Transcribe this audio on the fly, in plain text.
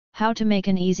How to make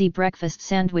an easy breakfast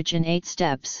sandwich in 8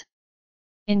 steps.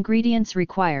 Ingredients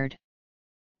required: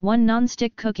 1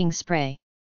 non-stick cooking spray,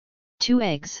 2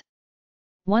 eggs,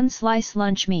 1 slice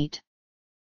lunch meat,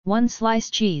 1 slice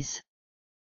cheese,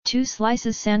 2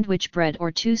 slices sandwich bread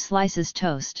or 2 slices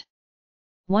toast,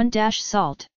 1 dash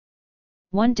salt,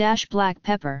 1 dash black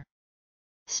pepper.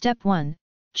 Step 1.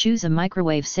 Choose a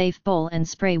microwave-safe bowl and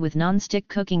spray with non-stick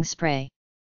cooking spray.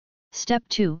 Step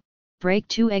 2. Break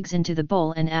 2 eggs into the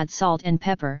bowl and add salt and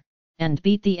pepper, and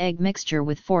beat the egg mixture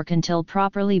with fork until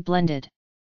properly blended.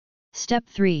 Step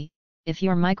 3. If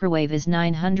your microwave is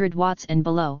 900 watts and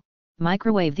below,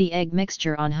 microwave the egg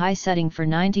mixture on high setting for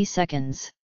 90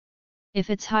 seconds. If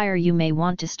it's higher, you may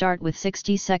want to start with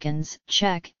 60 seconds,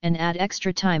 check, and add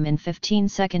extra time in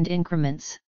 15-second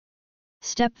increments.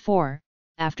 Step 4.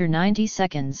 After 90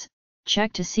 seconds,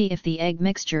 check to see if the egg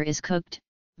mixture is cooked,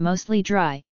 mostly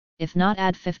dry. If not,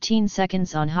 add 15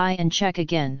 seconds on high and check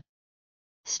again.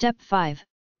 Step 5.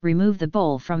 Remove the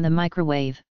bowl from the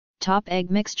microwave, top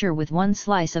egg mixture with 1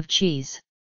 slice of cheese.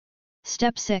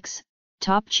 Step 6.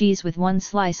 Top cheese with 1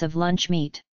 slice of lunch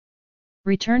meat.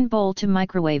 Return bowl to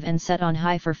microwave and set on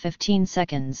high for 15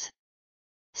 seconds.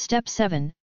 Step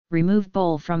 7. Remove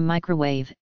bowl from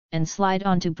microwave, and slide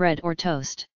onto bread or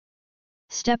toast.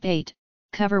 Step 8.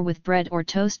 Cover with bread or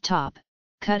toast top,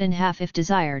 cut in half if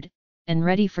desired, and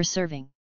ready for serving.